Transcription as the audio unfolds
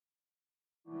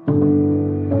The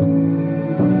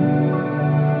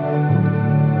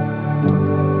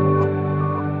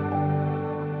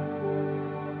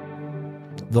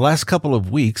last couple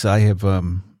of weeks, I have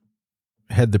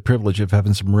had the privilege of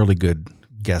having some really good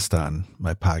guests on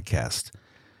my podcast.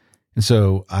 And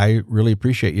so I really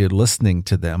appreciate you listening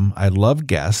to them. I love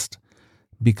guests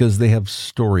because they have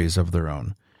stories of their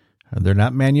own. They're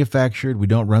not manufactured. We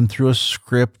don't run through a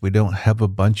script. We don't have a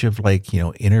bunch of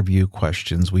interview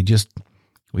questions. We just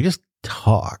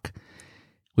talk,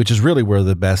 which is really where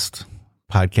the best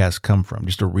podcasts come from.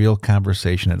 Just a real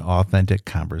conversation, an authentic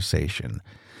conversation.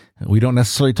 We don't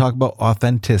necessarily talk about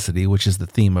authenticity, which is the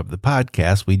theme of the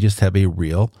podcast. We just have a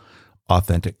real,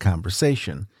 authentic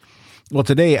conversation. Well,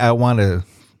 today I want to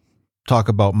talk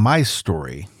about my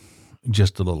story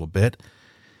just a little bit,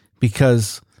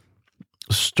 because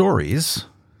stories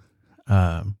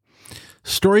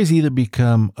either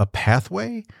become a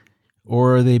pathway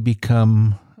or they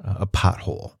become a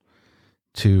pothole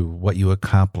to what you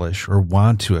accomplish or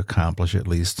want to accomplish, at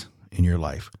least in your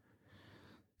life.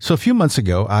 So a few months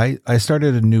ago, I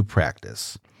started a new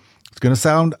practice. It's going to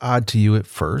sound odd to you at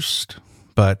first,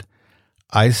 but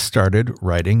I started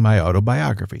writing my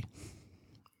autobiography.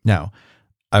 Now,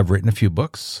 I've written a few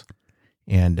books,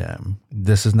 and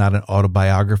this is not an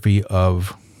autobiography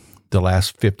of the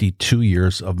last 52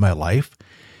 years of my life.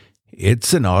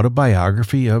 It's an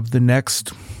autobiography of the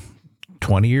next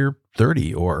 20 or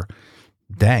 30 or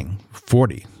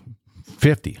 40,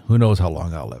 50. Who knows how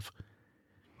long I'll live.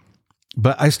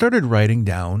 But I started writing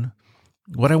down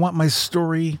what I want my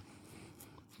story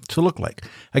to look like.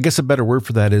 I guess a better word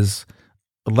for that is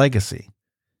a legacy.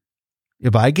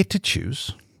 If I get to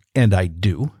choose, and I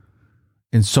do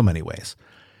in so many ways,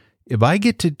 if I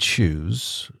get to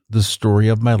choose the story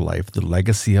of my life, the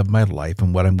legacy of my life,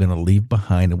 and what I'm going to leave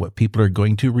behind and what people are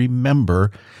going to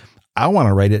remember, I want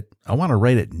to write it. I want to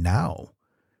write it now,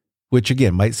 which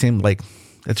again might seem like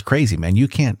that's crazy, man. You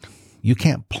can't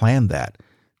plan that.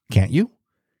 Can't you?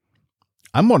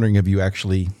 I'm wondering if you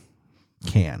actually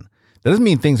can. That doesn't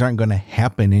mean things aren't going to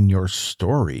happen in your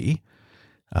story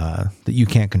that you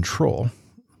can't control.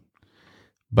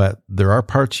 But there are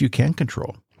parts you can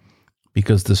control,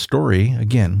 because the story,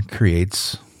 again,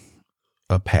 creates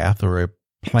a path or a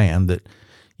plan that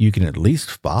you can at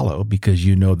least follow, because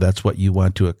you know that's what you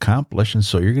want to accomplish. And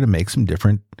so you're going to make some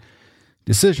different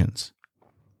decisions.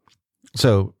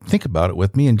 So think about it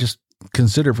with me and just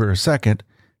consider for a second,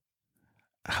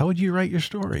 how would you write your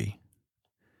story?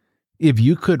 If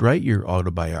you could write your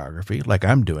autobiography like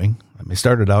I'm doing, I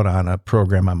started out on a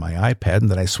program on my iPad, and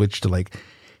then I switched to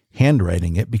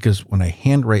handwriting it, because when I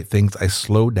handwrite things, I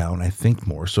slow down, I think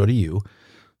more. So do you.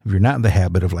 If you're not in the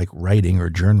habit of writing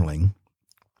or journaling,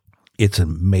 it's an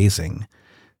amazing,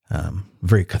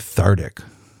 very cathartic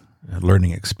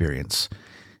learning experience.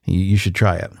 You should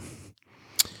try it.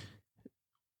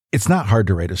 It's not hard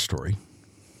to write a story,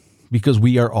 because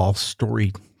we are all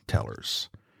storytellers.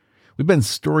 We've been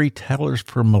storytellers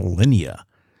for millennia.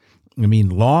 I mean,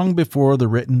 long before the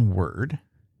written word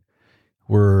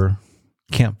were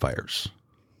campfires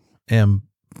and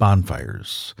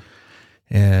bonfires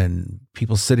and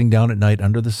people sitting down at night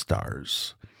under the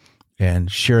stars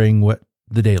and sharing what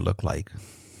the day looked like,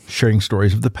 sharing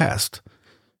stories of the past,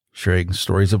 sharing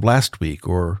stories of last week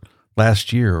or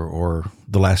last year or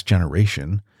the last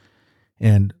generation.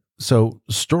 And so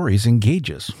stories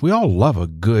engage us. We all love a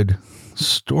good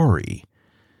story.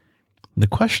 The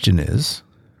question is,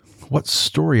 what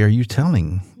story are you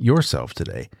telling yourself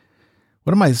today?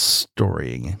 What am I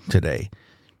storying today?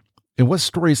 And what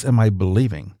stories am I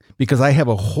believing? Because I have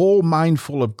a whole mind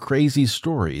full of crazy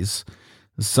stories.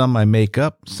 Some I make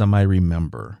up, some I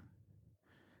remember.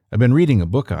 I've been reading a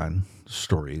book on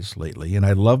stories lately, and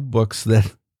I love books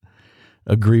that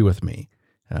agree with me.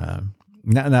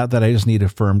 Not that I just need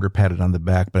affirmed or patted on the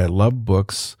back, but I love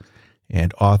books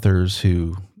and authors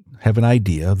who have an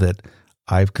idea that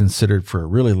I've considered for a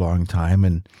really long time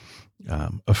and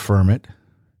affirm it,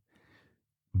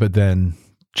 but then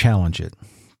challenge it,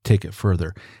 take it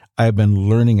further. I've been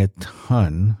learning a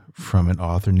ton from an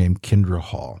author named Kindra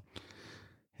Hall,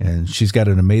 and she's got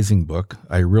an amazing book.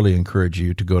 I really encourage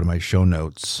you to go to my show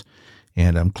notes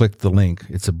and click the link.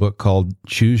 It's a book called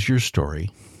Choose Your Story,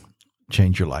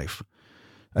 Change Your Life.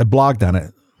 I blogged on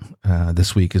it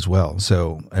this week as well,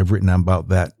 so I've written about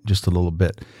that just a little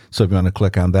bit. So if you want to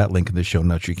click on that link in the show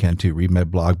notes, you can too. Read my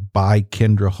blog by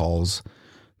Kindra Hall's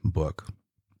book.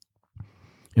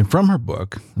 And from her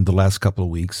book, in the last couple of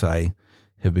weeks, I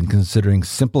have been considering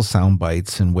simple sound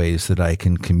bites and ways that I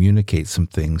can communicate some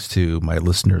things to my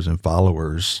listeners and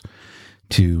followers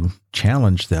to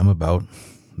challenge them about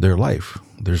their life,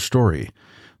 their story,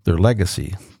 their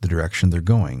legacy, the direction they're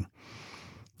going.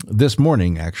 This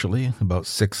morning, actually, about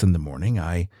 6 in the morning,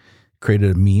 I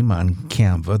created a meme on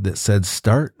Canva that said,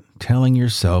 start telling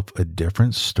yourself a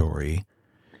different story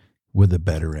with a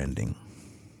better ending.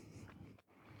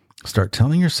 Start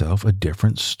telling yourself a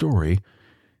different story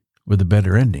with a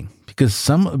better ending. Because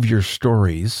some of your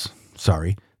stories,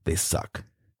 they suck.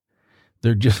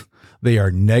 They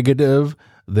are negative.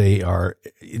 They are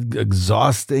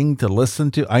exhausting to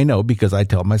listen to. I know, because I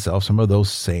tell myself some of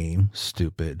those same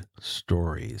stupid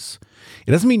stories.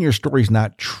 It doesn't mean your story's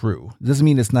not true. It doesn't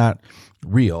mean it's not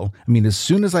real. I mean, as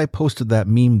soon as I posted that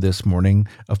meme this morning,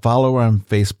 a follower on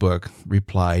Facebook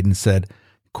replied and said,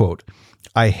 quote,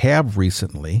 I have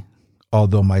recently,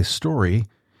 although my story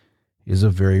is a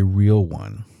very real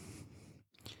one.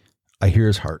 I hear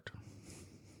his heart.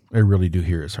 I really do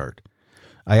hear his heart.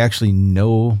 I actually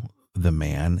know the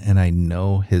man, and I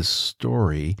know his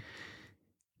story,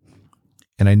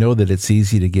 and I know that it's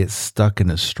easy to get stuck in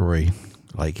a story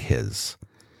like his.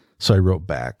 So I wrote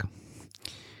back,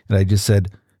 and I just said,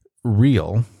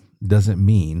 real doesn't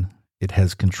mean it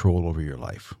has control over your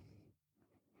life,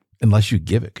 unless you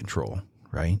give it control,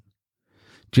 right?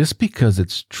 Just because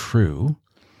it's true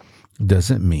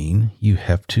doesn't mean you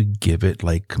have to give it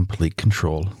like complete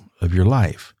control of your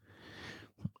life.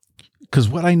 Because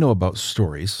what I know about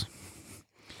stories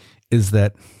is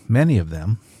that many of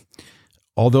them,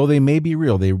 although they may be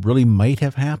real, they really might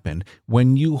have happened.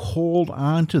 When you hold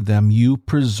on to them, you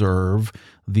preserve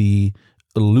the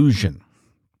illusion.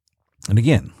 And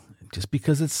again, just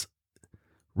because it's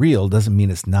real doesn't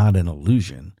mean it's not an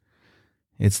illusion.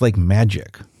 It's like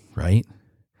magic, right?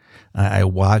 I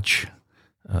watch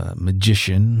a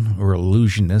magician or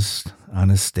illusionist on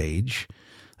a stage.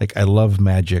 Like, I love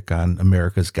magic on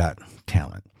America's Got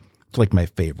Talent. It's like my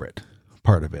favorite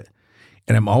part of it.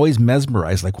 And I'm always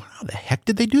mesmerized, like, how the heck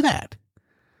did they do that?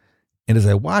 And as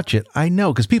I watch it, I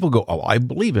know, because people go, oh, I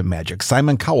believe in magic.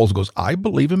 Simon Cowell goes, I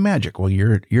believe in magic. Well,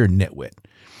 you're a nitwit.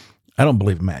 I don't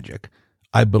believe in magic.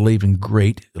 I believe in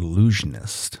great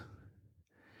illusionists.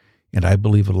 And I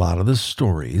believe a lot of the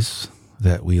stories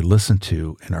that we listen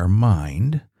to in our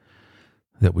mind,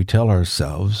 that we tell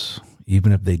ourselves,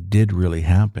 even if they did really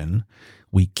happen,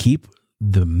 we keep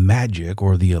the magic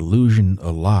or the illusion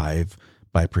alive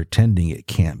by pretending it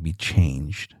can't be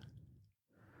changed.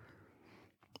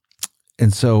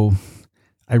 And so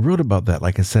I wrote about that,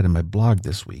 like I said, in my blog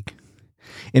this week.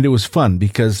 And it was fun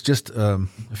because just a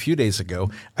few days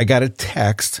ago, I got a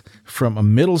text from a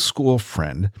middle school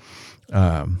friend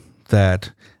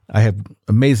that I have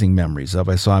amazing memories of.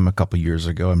 I saw him a couple years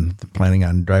ago. I'm planning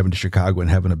on driving to Chicago and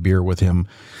having a beer with him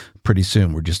pretty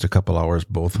soon. We're just a couple hours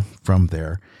both from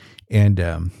there. And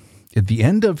at the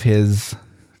end of his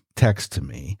text to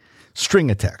me,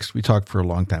 string of text, we talked for a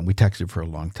long time. We texted for a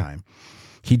long time.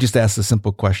 He just asked a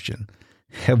simple question.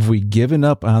 Have we given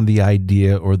up on the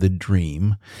idea or the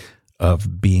dream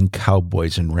of being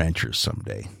cowboys and ranchers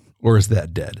someday? Or is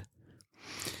that dead?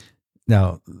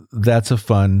 Now, that's a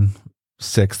fun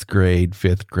 6th grade,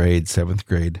 5th grade, 7th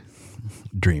grade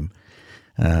dream.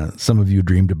 Some of you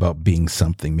dreamed about being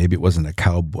something. Maybe it wasn't a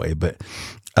cowboy, but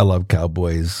I love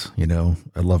cowboys. You know,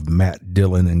 I love Matt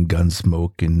Dillon and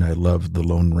Gunsmoke, and I love the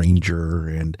Lone Ranger.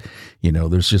 And, you know,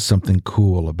 there's just something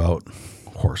cool about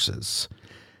horses.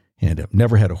 And I've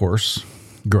never had a horse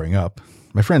growing up.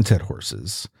 My friends had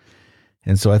horses.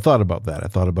 And so I thought about that. I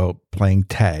thought about playing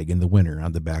tag in the winter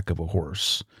on the back of a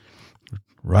horse,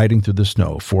 riding through the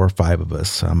snow, 4 or 5 of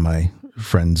us on my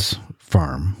friend's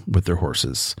farm with their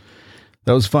horses.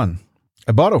 That was fun.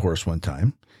 I bought a horse one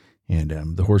time,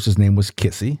 and the horse's name was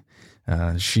Kissy.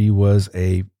 She was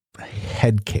a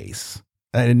head case.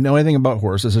 I didn't know anything about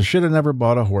horses. I should have never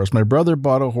bought a horse. My brother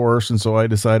bought a horse, and so I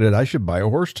decided I should buy a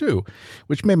horse too,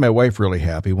 which made my wife really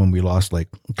happy when we lost like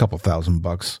a couple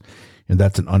 $1,000, and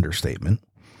that's an understatement.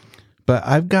 But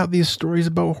I've got these stories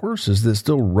about horses that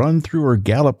still run through or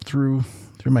gallop through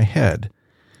my head.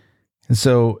 And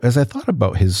so as I thought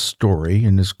about his story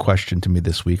and his question to me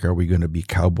this week, are we going to be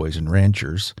cowboys and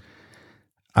ranchers?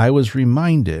 I was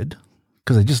reminded,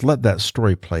 because I just let that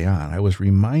story play on, I was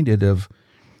reminded of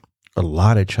a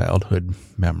lot of childhood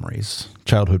memories,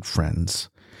 childhood friends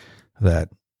that,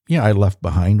 I left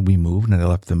behind. We moved and I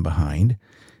left them behind.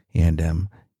 And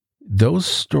those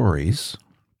stories,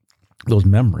 those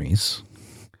memories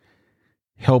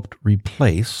helped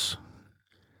replace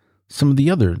some of the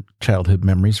other childhood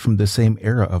memories from the same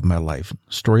era of my life.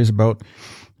 Stories about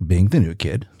being the new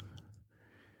kid,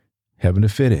 having to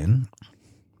fit in,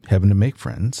 having to make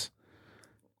friends,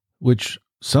 which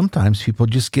sometimes people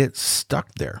just get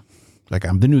stuck there. Like,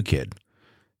 I'm the new kid.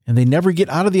 And they never get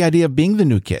out of the idea of being the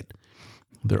new kid.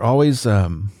 they're always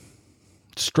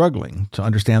struggling to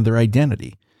understand their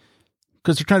identity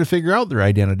because they're trying to figure out their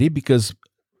identity, because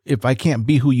if I can't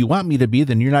be who you want me to be,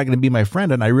 then you're not going to be my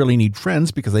friend. And I really need friends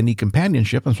because I need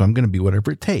companionship. And so I'm going to be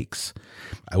whatever it takes.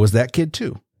 I was that kid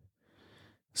too.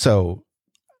 So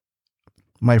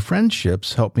my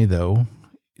friendships helped me, though,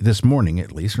 this morning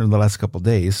at least, or in the last couple of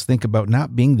days, think about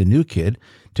not being the new kid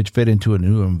to fit into a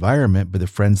new environment, but the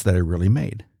friends that I really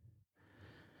made.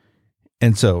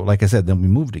 And so, like I said, then we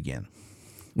moved again,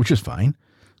 which is fine.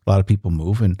 A lot of people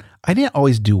move, and I didn't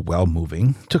always do well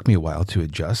moving. It took me a while to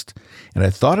adjust. And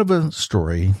I thought of a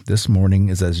story this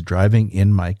morning as I was driving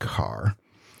in my car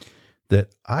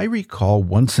that I recall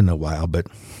once in a while, but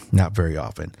not very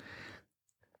often.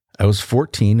 I was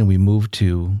 14 and we moved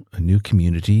to a new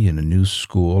community and a new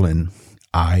school, and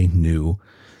I knew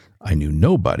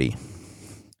nobody.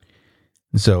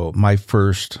 And so my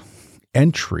first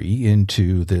entry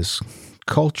into this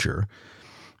culture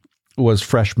was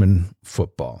freshman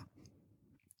football.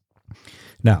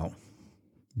 Now,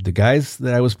 the guys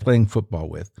that I was playing football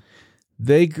with,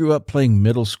 they grew up playing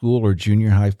middle school or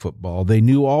junior high football. They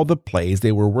knew all the plays.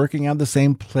 They were working on the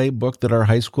same playbook that our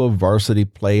high school varsity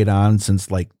played on since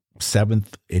like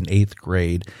 7th and 8th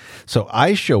grade. So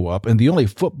I show up, and the only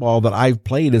football that I've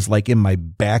played is like in my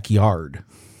backyard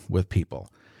with people.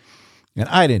 And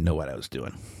I didn't know what I was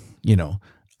doing.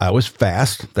 I was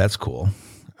fast. That's cool.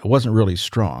 I wasn't really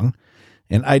strong.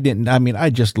 And I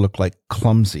just looked like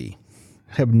clumsy.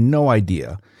 I have no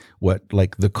idea what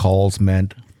like the calls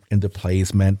meant and the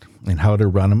plays meant and how to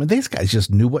run them. And these guys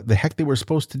just knew what the heck they were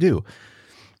supposed to do.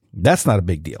 That's not a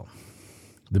big deal.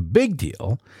 The big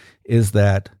deal is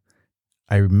that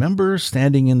I remember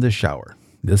standing in the shower.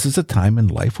 This is a time in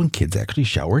life when kids actually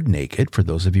showered naked. For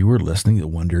those of you who are listening that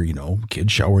wonder,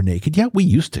 kids shower naked. Yeah, we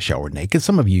used to shower naked.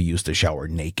 Some of you used to shower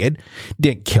naked.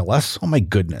 Didn't kill us. Oh my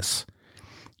goodness.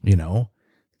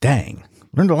 Dang.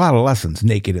 Learned a lot of lessons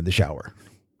naked in the shower.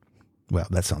 Well,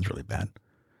 that sounds really bad.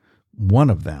 One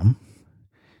of them,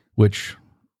 which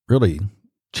really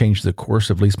changed the course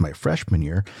of at least my freshman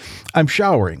year, I'm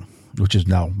showering, which is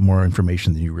now more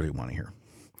information than you really want to hear.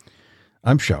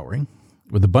 I'm showering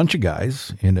with a bunch of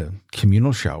guys in a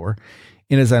communal shower.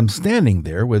 And as I'm standing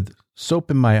there with soap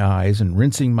in my eyes and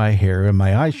rinsing my hair and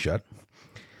my eyes shut,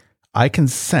 I can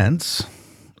sense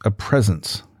a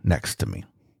presence next to me.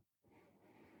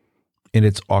 And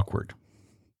it's awkward.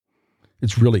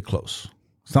 It's really close.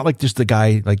 It's not like just the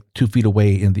guy like 2 feet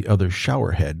away in the other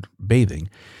shower head bathing.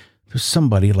 There's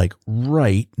somebody like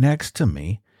right next to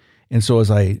me. And so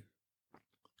as I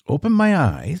open my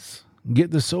eyes,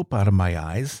 get the soap out of my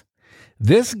eyes,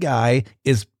 this guy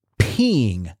is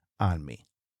peeing on me.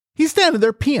 He's standing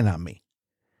there peeing on me.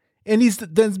 And he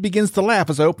then begins to laugh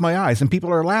as I open my eyes, and people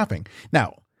are laughing.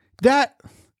 Now, I'll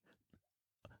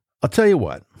tell you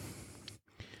what,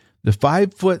 the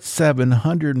 5'7",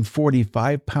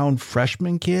 145-pound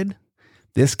freshman kid,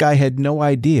 this guy had no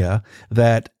idea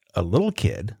that a little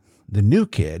kid, the new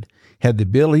kid, had the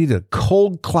ability to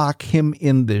cold clock him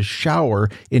in the shower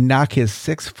and knock his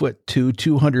 6'2",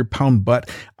 200-pound butt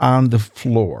on the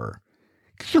floor.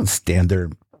 You don't stand there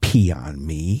and pee on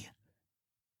me.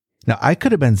 Now, I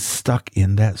could have been stuck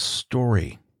in that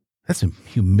story. That's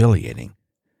humiliating.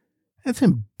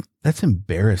 That's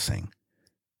embarrassing.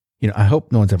 I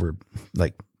hope no one's ever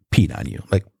like peed on you.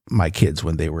 Like my kids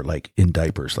when they were like in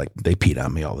diapers, like they peed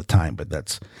on me all the time, but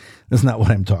that's not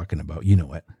what I'm talking about. You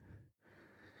know it.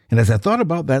 And as I thought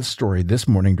about that story this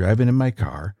morning driving in my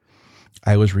car,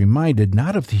 I was reminded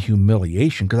not of the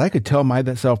humiliation, because I could tell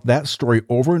myself that story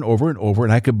over and over and over,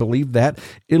 and I could believe that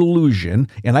illusion,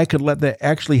 and I could let that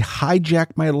actually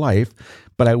hijack my life.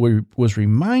 But I was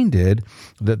reminded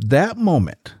that that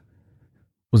moment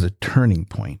was a turning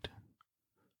point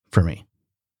for me.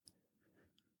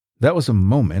 That was a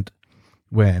moment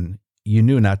when you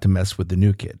knew not to mess with the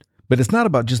new kid. But it's not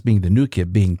about just being the new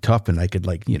kid, being tough, and I could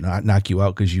knock you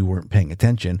out because you weren't paying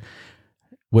attention.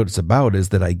 What it's about is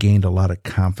that I gained a lot of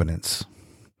confidence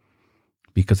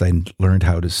because I learned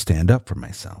how to stand up for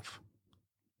myself.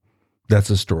 That's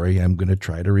a story I'm going to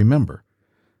try to remember,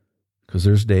 because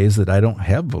there's days that I don't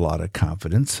have a lot of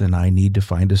confidence, and I need to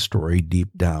find a story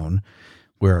deep down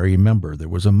where I remember there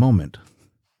was a moment.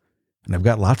 And I've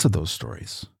got lots of those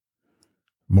stories,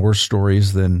 more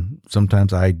stories than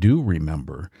sometimes I do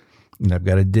remember. And I've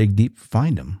got to dig deep to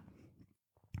find them.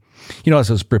 As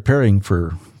I was preparing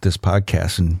for this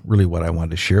podcast and really what I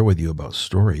wanted to share with you about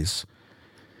stories,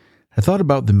 I thought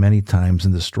about the many times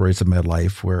in the stories of my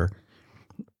life where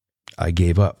I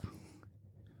gave up.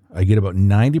 I get about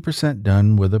 90%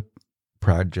 done with a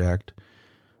project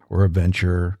or a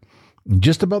venture. And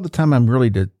just about the time I'm really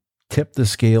to tip the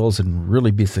scales and really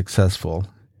be successful,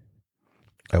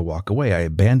 I walk away. I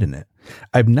abandon it.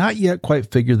 I've not yet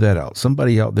quite figured that out.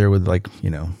 Somebody out there with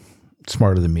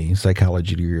smarter than me,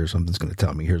 psychology degree or something's going to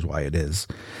tell me here's why it is.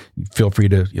 Feel free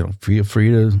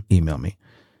to email me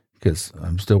because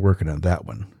I'm still working on that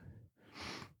one.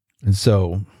 And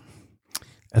so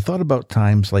I thought about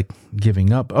times like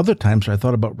giving up. Other times I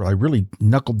thought about where I really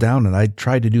knuckled down and I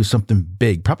tried to do something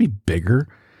big, probably bigger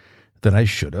than I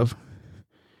should have.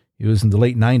 It was in the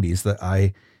late 90s that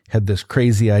I had this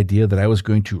crazy idea that I was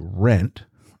going to rent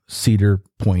Cedar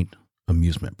Point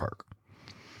Amusement Park.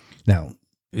 Now,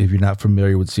 if you're not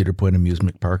familiar with Cedar Point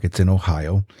Amusement Park, it's in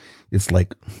Ohio. It's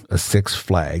like a Six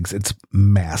Flags. It's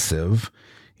massive.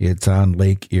 It's on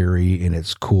Lake Erie, and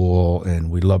it's cool, and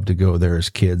we love to go there as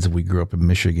kids. We grew up in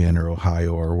Michigan or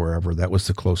Ohio or wherever. That was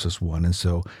the closest one, and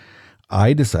so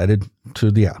I decided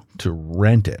to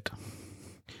rent it.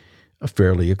 A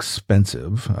fairly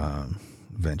expensive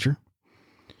venture.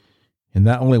 And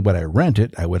not only would I rent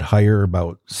it, I would hire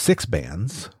about 6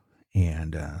 bands,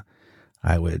 and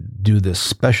I would do this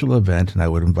special event, and I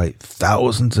would invite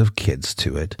thousands of kids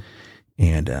to it,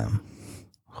 and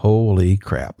holy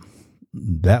crap.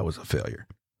 That was a failure.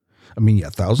 I mean, yeah,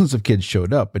 thousands of kids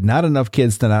showed up, but not enough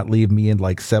kids to not leave me in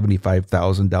like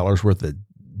 $75,000 worth of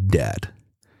debt.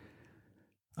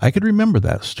 I could remember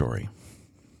that story.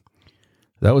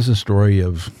 That was a story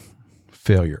of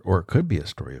failure, or it could be a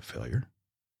story of failure.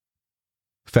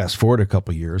 Fast forward a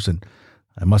couple years, and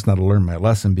I must not have learned my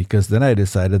lesson because then I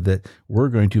decided that we're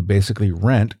going to basically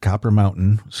rent Copper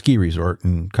Mountain Ski Resort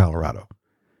in Colorado.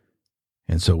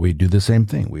 And so we'd do the same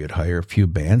thing. We would hire a few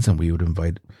bands and we would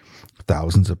invite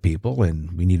thousands of people,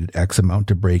 and we needed X amount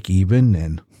to break even.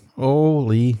 And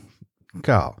holy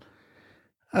cow,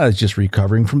 I was just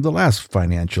recovering from the last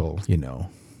financial,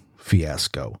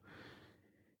 fiasco.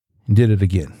 And did it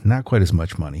again. Not quite as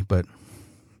much money, but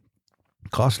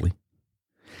costly.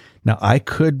 Now I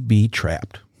could be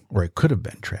trapped, or I could have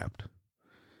been trapped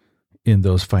in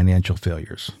those financial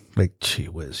failures. Like, gee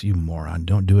whiz, you moron,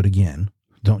 don't do it again.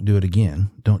 Don't do it again.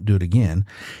 Don't do it again.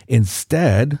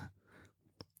 Instead,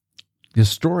 the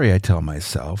story I tell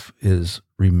myself is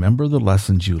remember the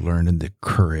lessons you learned and the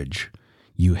courage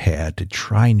you had to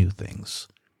try new things.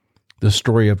 The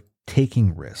story of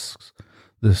taking risks.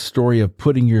 The story of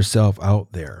putting yourself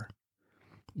out there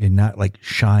and not like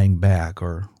shying back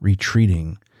or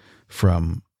retreating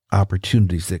from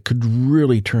opportunities that could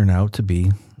really turn out to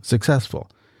be successful.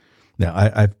 Now,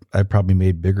 I've probably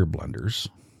made bigger blunders,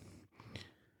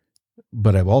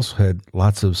 but I've also had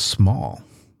lots of small,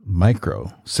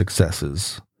 micro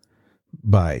successes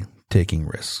by taking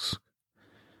risks,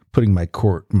 putting my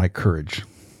courage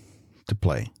to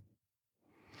play.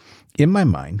 In my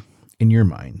mind, in your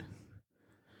mind,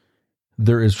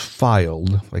 there is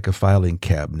filed, like a filing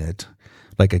cabinet,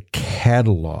 like a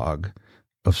catalog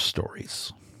of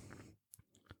stories.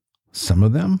 Some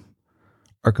of them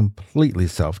are completely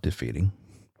self-defeating.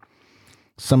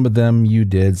 Some of them you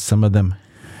did, some of them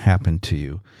happened to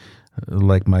you,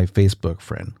 like my Facebook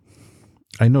friend.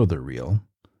 I know they're real.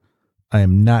 I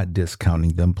am not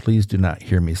discounting them. Please do not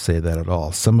hear me say that at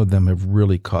all. Some of them have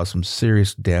really caused some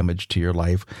serious damage to your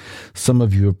life. Some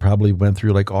of you have probably went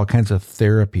through like all kinds of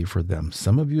therapy for them.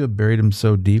 Some of you have buried them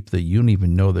so deep that you don't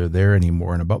even know they're there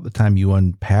anymore. And about the time you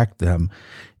unpack them,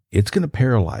 it's going to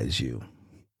paralyze you.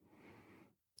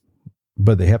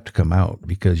 But they have to come out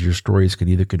because your stories can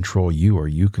either control you or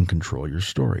you can control your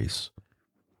stories.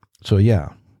 So yeah,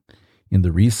 in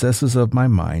the recesses of my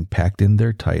mind, packed in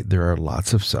there tight, there are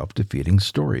lots of self-defeating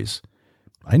stories.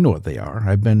 I know what they are.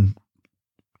 I've been,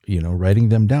 writing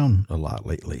them down a lot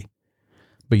lately.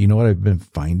 But you know what I've been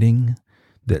finding?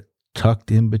 That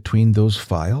tucked in between those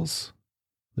files,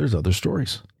 there's other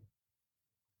stories.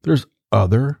 There's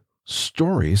other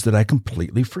stories that I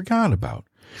completely forgot about.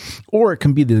 Or it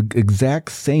can be the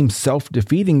exact same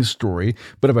self-defeating story,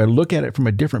 but if I look at it from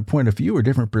a different point of view or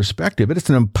different perspective, it's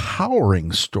an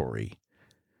empowering story.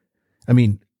 I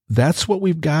mean, that's what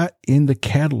we've got in the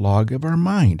catalog of our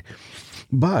mind.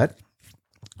 But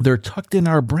they're tucked in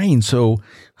our brain. So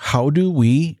how do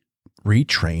we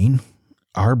retrain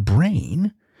our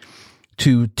brain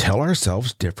to tell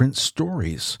ourselves different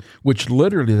stories, which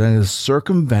literally then is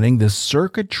circumventing the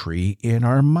circuitry in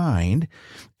our mind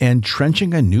and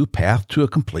trenching a new path to a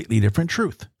completely different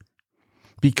truth?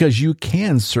 Because you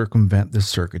can circumvent the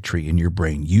circuitry in your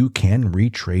brain. You can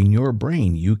retrain your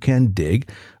brain. You can dig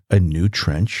a new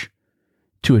trench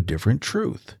to a different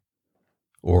truth.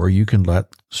 Or you can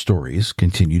let stories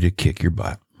continue to kick your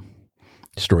butt.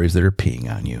 Stories that are peeing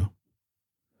on you.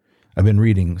 I've been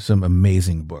reading some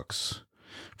amazing books.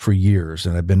 for years,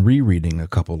 and I've been rereading a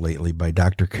couple lately by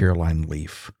Dr. Caroline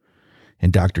Leaf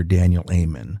and Dr. Daniel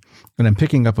Amen. And I'm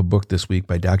picking up a book this week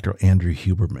by Dr. Andrew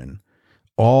Huberman,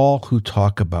 all who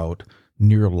talk about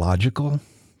neurological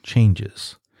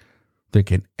changes that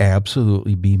can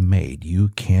absolutely be made. You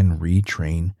can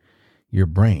retrain your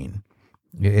brain.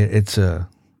 It's a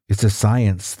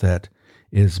science that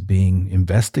is being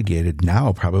investigated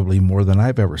now, probably more than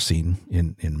I've ever seen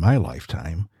in my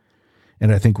lifetime.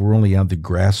 And I think we're only on the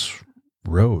grass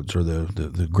roads or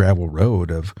the gravel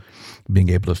road of being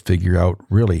able to figure out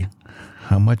really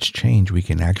how much change we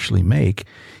can actually make,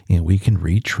 and we can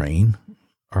retrain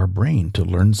our brain to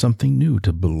learn something new,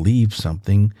 to believe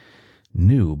something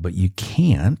new. But you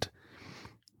can't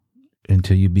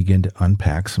until you begin to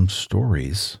unpack some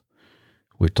stories,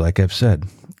 which, like I've said,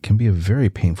 can be a very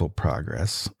painful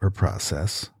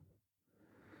process.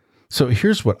 So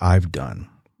here's what I've done.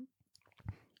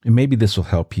 And maybe this will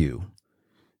help you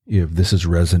if this is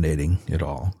resonating at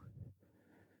all.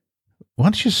 Why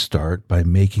don't you start by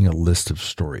making a list of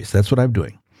stories? That's what I'm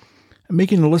doing. I'm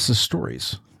making a list of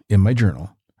stories in my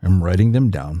journal. I'm writing them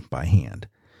down by hand.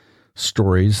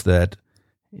 Stories that,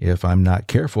 if I'm not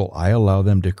careful, I allow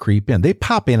them to creep in. They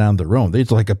pop in on their own. They're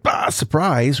like a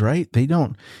surprise, right? You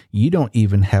don't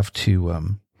even have to,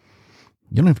 you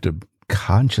don't have to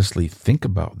consciously think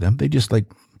about them. They just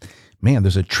man,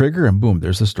 there's a trigger and boom,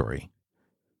 there's a story.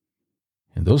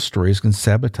 And those stories can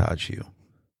sabotage you.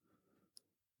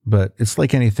 But it's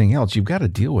like anything else. You've got to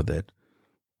deal with it.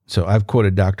 So I've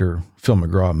quoted Dr. Phil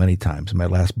McGraw many times. In my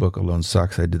last book, Alone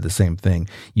Sucks, I did the same thing.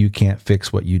 You can't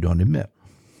fix what you don't admit.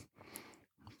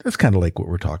 That's kind of like what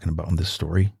we're talking about in this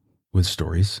story, with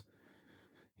stories.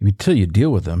 Until you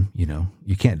deal with them,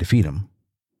 you can't defeat them.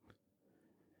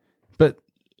 But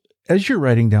as you're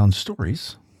writing down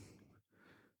stories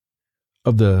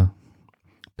of the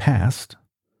past,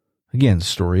 again,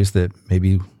 stories that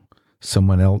maybe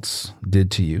someone else did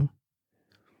to you,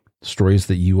 stories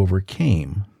that you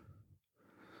overcame,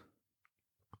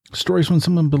 stories when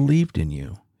someone believed in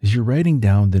you. As you're writing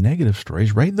down the negative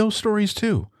stories, write those stories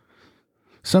too.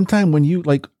 Sometime when you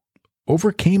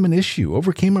overcame an issue,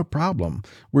 overcame a problem,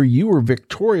 where you were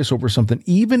victorious over something,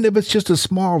 even if it's just a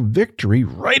small victory,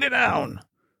 write it down.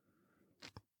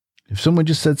 If someone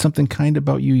just said something kind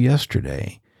about you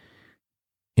yesterday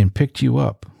and picked you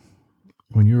up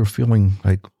when you were feeling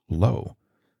low,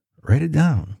 write it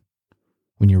down.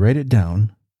 When you write it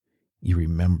down, you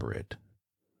remember it.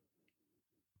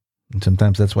 And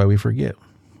sometimes that's why we forget.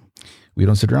 We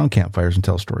don't sit around campfires and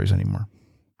tell stories anymore.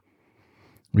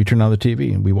 We turn on the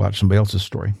TV and we watch somebody else's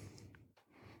story.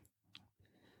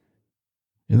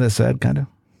 Isn't that sad, kind of?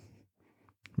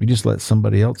 We just let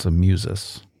somebody else amuse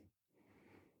us.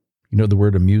 You know what the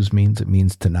word amuse means? It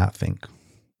means to not think.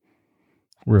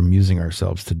 We're amusing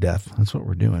ourselves to death. That's what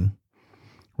we're doing.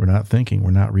 We're not thinking.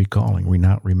 We're not recalling. We're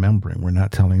not remembering. We're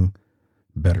not telling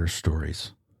better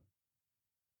stories.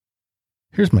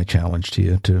 Here's my challenge to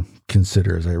you to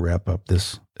consider as I wrap up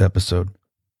this episode.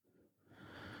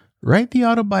 Write the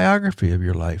autobiography of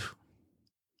your life.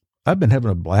 I've been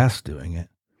having a blast doing it.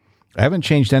 I haven't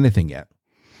changed anything yet.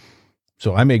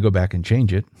 So I may go back and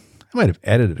change it. I might have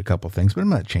edited a couple things, but I'm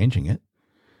not changing it.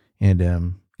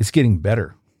 And it's getting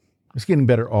better. It's getting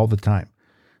better all the time.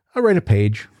 I write a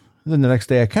page, and then the next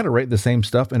day I kind of write the same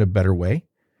stuff in a better way.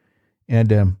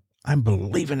 And I'm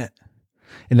believing it.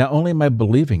 And not only am I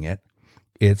believing it,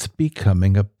 it's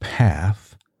becoming a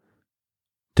path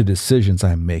to decisions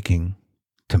I'm making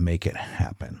to make it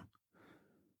happen.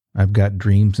 I've got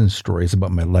dreams and stories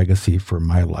about my legacy for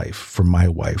my life, for my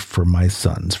wife, for my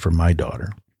sons, for my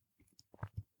daughter.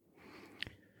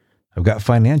 I've got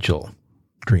financial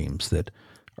dreams that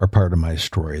are part of my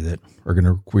story that are going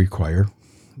to require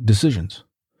decisions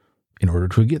in order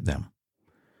to get them.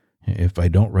 If I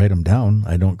don't write them down,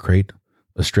 I don't create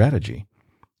a strategy,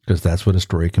 because that's what a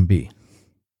story can be,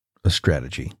 a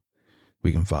strategy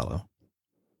we can follow.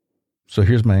 So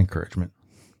here's my encouragement.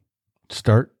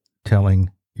 Start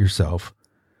telling yourself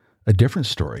a different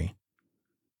story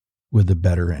with a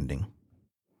better ending.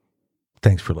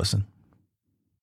 Thanks for listening.